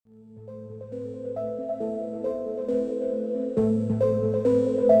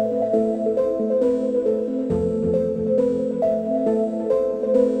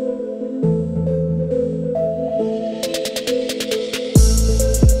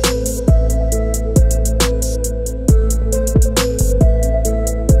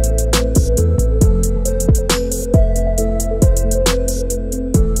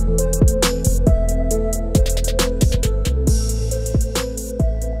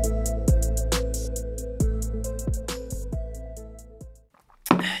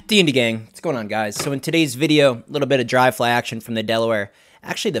D&D gang, what's going on, guys? So in today's video, a little bit of dry fly action from the Delaware.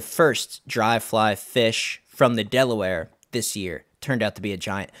 Actually, the first dry fly fish from the Delaware this year turned out to be a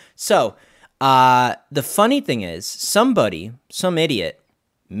giant. So the funny thing is, somebody, some idiot,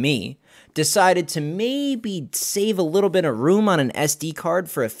 me, decided to maybe save a little bit of room on an SD card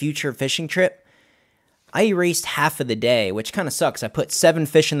for a future fishing trip. I erased half of the day, which kind of sucks. I put 7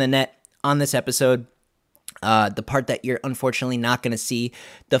 fish in the net on this episode. The part that you're unfortunately not going to see.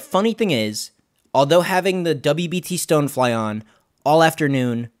 The funny thing is, although having the WBT stonefly on all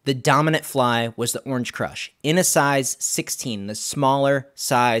afternoon, the dominant fly was the orange crush in a size 16, the smaller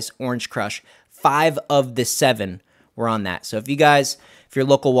size orange crush. 5 of the 7 were on that. So if your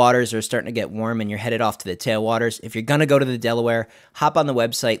local waters are starting to get warm and you're headed off to the tailwaters, if you're going to go to the Delaware, hop on the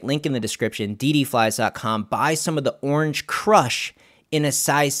website, link in the description, ddflies.com, buy some of the orange crush in a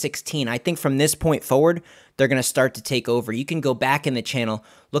size 16. I think from this point forward, they're going to start to take over. You can go back in the channel,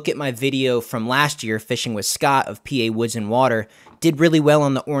 look at my video from last year, Fishing with Scott of PA Woods and Water. Did really well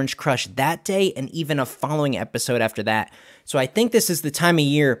on the orange crush that day and even a following episode after that. So I think this is the time of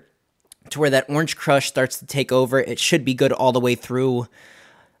year to where that orange crush starts to take over. It should be good all the way through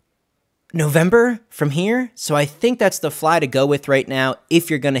November from here. So I think that's the fly to go with right now if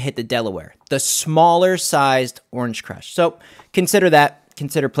you're going to hit the Delaware, the smaller sized orange crush. So consider that.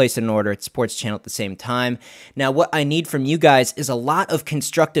 Consider placing an order at Sports Channel at the same time. Now, what I need from you guys is a lot of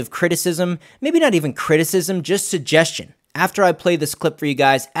constructive criticism, maybe not even criticism, just suggestion. After I play this clip for you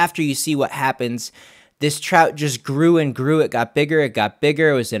guys, after you see what happens, this trout just grew and grew. It got bigger. It got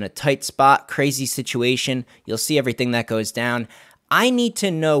bigger. It was in a tight spot, crazy situation. You'll see everything that goes down. I need to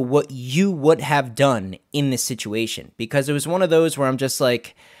know what you would have done in this situation, because it was one of those where I'm just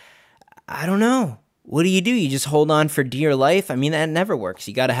like, I don't know. What do? You just hold on for dear life? I mean, that never works.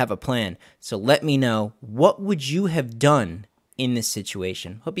 You got to have a plan. So let me know, what would you have done in this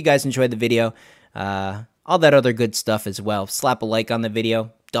situation? Hope you guys enjoyed the video. All that other good stuff as well. Slap a like on the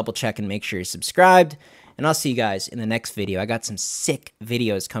video. Double check and make sure you're subscribed. And I'll see you guys in the next video. I got some sick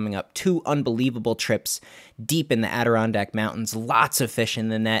videos coming up. 2 unbelievable trips deep in the Adirondack Mountains. Lots of fish in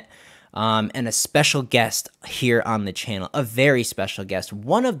the net. And a special guest here on the channel. A very special guest.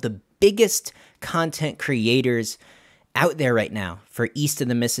 One of the biggest content creators out there right now for east of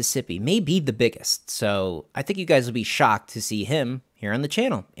the Mississippi. Maybe the biggest. So I think you guys will be shocked to see him here on the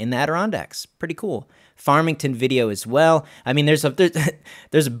channel in the Adirondacks. Pretty cool. Farmington video as well. I mean, there's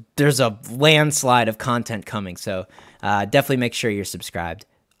a landslide of content coming. So definitely make sure you're subscribed.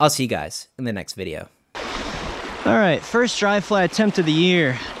 I'll see you guys in the next video. All right, first dry fly attempt of the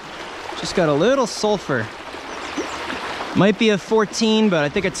year. Just got a little sulfur. Might be a 14, but I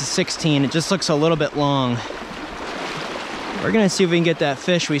think it's a 16. It just looks a little bit long. We're gonna see if we can get that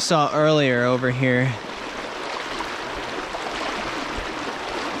fish we saw earlier over here.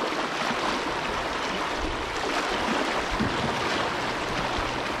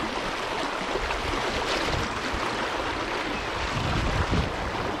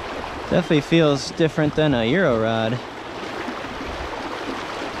 Definitely feels different than a Euro rod.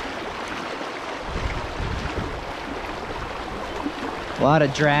 A lot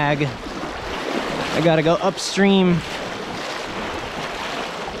of drag. I gotta go upstream.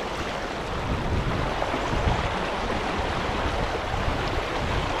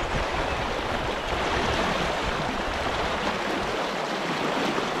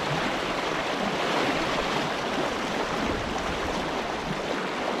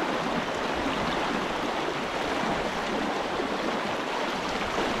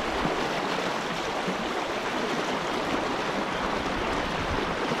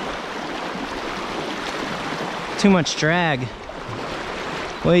 Too much drag.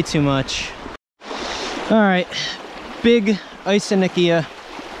 Way too much. All right, big Isonychia,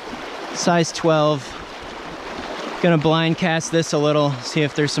 size 12. Gonna blind cast this a little, see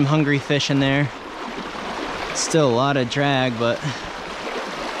if there's some hungry fish in there. Still a lot of drag, but.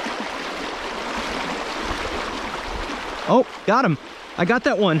 Oh, got him. I got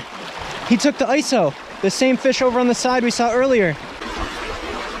that one. He took the ISO, the same fish over on the side we saw earlier.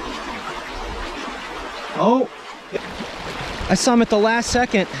 Oh. I saw him at the last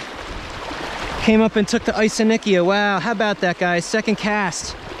second. Came up and took the Isonychia. Wow, how about that, guys? Second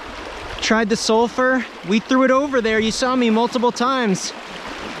cast. Tried the sulfur. We threw it over there. You saw me multiple times.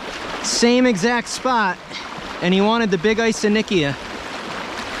 Same exact spot. And he wanted the big Isonychia.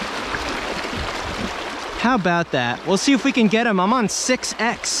 How about that? We'll see if we can get him. I'm on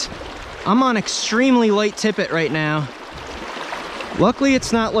 6X. I'm on extremely light tippet right now. Luckily,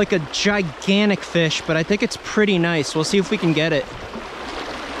 it's not like a gigantic fish, but I think it's pretty nice. We'll see if we can get it.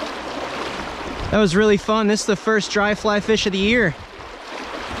 That was really fun. This is the first dry fly fish of the year.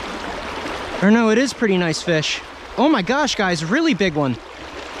 Or no, it is pretty nice fish. Oh my gosh, guys, really big one.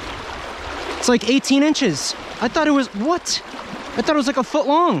 It's like 18 inches. I thought it was, what? I thought it was like a foot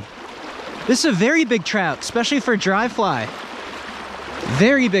long. This is a very big trout, especially for dry fly.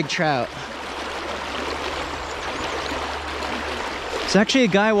 Very big trout. There's actually a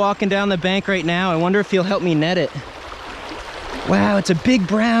guy walking down the bank right now. I wonder if he'll help me net it. Wow, it's a big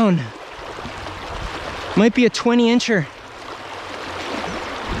brown. Might be a 20-incher.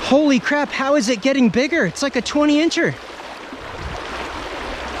 Holy crap, how is it getting bigger? It's like a 20-incher.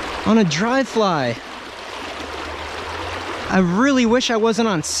 On a dry fly. I really wish I wasn't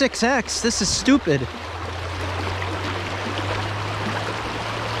on 6X. This is stupid.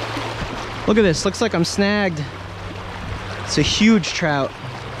 Look at this, looks like I'm snagged. It's a huge trout.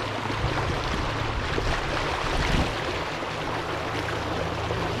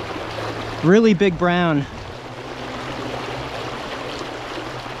 Really big brown.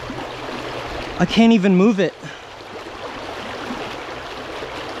 I can't even move it.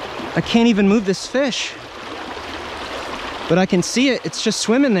 I can't even move this fish. But I can see it, it's just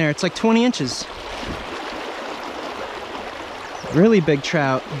swimming there. It's like 20 inches. Really big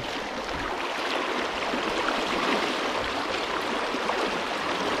trout.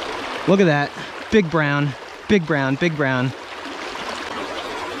 Look at that, big brown, big brown, big brown.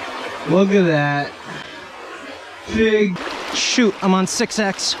 Look at that, big, shoot, I'm on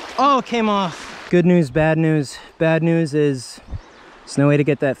 6X. Oh, it came off. Good news, bad news. Bad news is there's no way to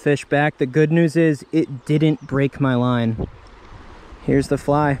get that fish back. The good news is it didn't break my line. Here's the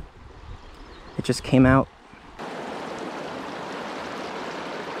fly. It just came out.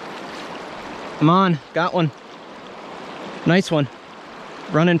 I'm on, got one. Nice one.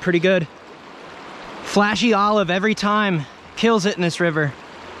 Running pretty good. Flashy olive every time. Kills it in this river.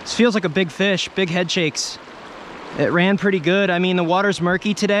 This feels like a big fish, big head shakes. It ran pretty good. I mean, the water's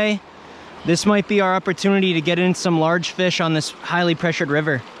murky today. This might be our opportunity to get in some large fish on this highly pressured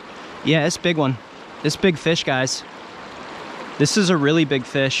river. Yeah, it's a big one. This big fish, guys. This is a really big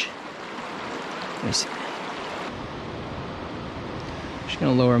fish. Let me see. Just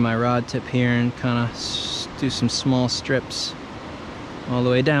gonna lower my rod tip here and kind of do some small strips all the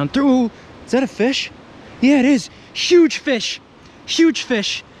way down through. Is that a fish? Yeah, it is. Huge fish. Huge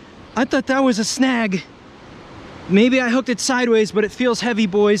fish. I thought that was a snag. Maybe I hooked it sideways, but it feels heavy,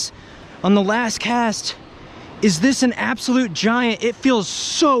 boys. On the last cast, is this an absolute giant? It feels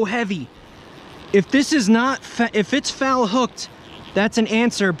so heavy. If this is not, if it's foul hooked, that's an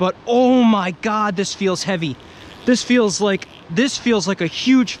answer, but oh my God, this feels heavy. This feels like a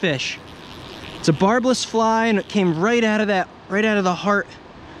huge fish. It's a barbless fly and it came right out of the heart.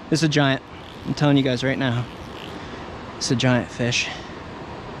 This is a giant. I'm telling you guys right now. It's a giant fish.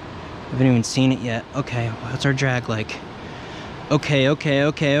 I haven't even seen it yet. Okay, what's our drag like? Okay,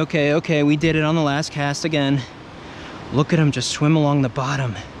 we did it on the last cast again. Look at him just swim along the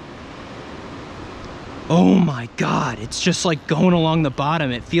bottom. Oh my God, it's just like going along the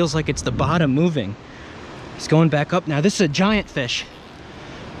bottom. It feels like it's the bottom moving. He's going back up now. This is a giant fish.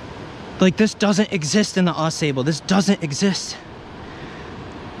 Like, this doesn't exist in the Ausable. This doesn't exist.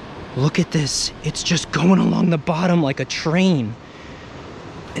 Look at this. It's just going along the bottom like a train.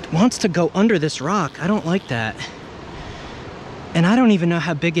 It wants to go under this rock. I don't like that. And I don't even know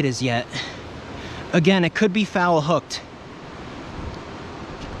how big it is yet. Again, it could be foul hooked.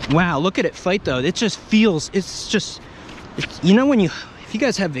 Wow, look at it fight though. It just feels, you know, if you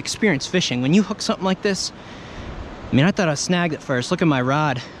guys have experience fishing, when you hook something like this, I mean, I thought I snagged it first. Look at my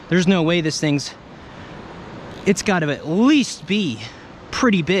rod. There's no way this thing's, it's got to at least be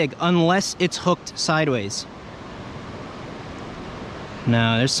pretty big unless it's hooked sideways.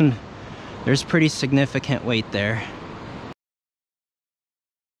 No, there's pretty significant weight there.